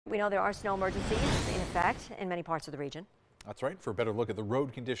We know there are snow emergencies in effect in many parts of the region. That's right. For a better look at the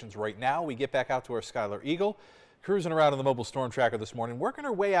road conditions right now, we get back out to our Skylar Eagle, cruising around on the mobile storm tracker this morning, working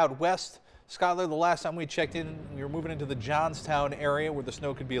our way out west. Skylar, the last time we checked in, we were moving into the Johnstown area where the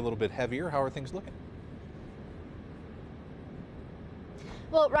snow could be a little bit heavier. How are things looking?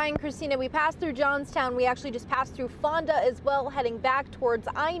 Well, Ryan, Christina, we passed through Johnstown. We actually just passed through Fonda as well, heading back towards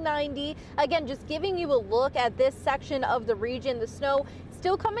I-90. Again, just giving you a look at this section of the region. The snow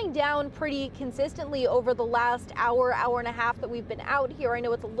still coming down pretty consistently over the last hour and a half that we've been out here. I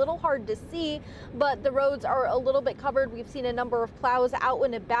know it's a little hard to see, but the roads are a little bit covered. We've seen a number of plows out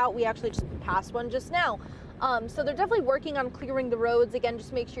and about. We actually just passed one just now. So they're definitely working on clearing the roads. Again,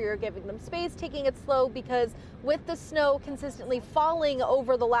 just make sure you're giving them space, taking it slow, because with the snow consistently falling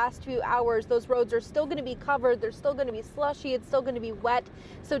over the last few hours, those roads are still going to be covered. They're still going to be slushy. It's still going to be wet.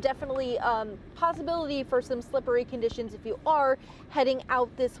 So definitely possibility for some slippery conditions if you are heading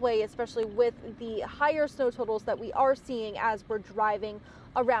out this way, especially with the higher snow totals that we are seeing as we're driving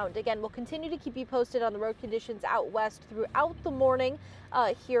around. Again, we'll continue to keep you posted on the road conditions out west throughout the morning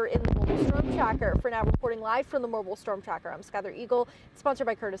here in the Mobile Storm Tracker. For now, reporting live from the Mobile Storm Tracker, I'm Skylar Eagle, sponsored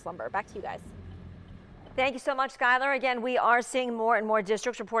by Curtis Lumber. Back to you guys. Thank you so much, Skylar. Again, we are seeing more and more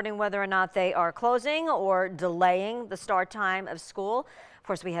districts reporting whether or not they are closing or delaying the start time of school. Of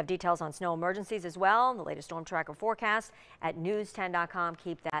course, we have details on snow emergencies as well, the latest storm tracker forecast at news10.com.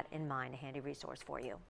 Keep that in mind, a handy resource for you.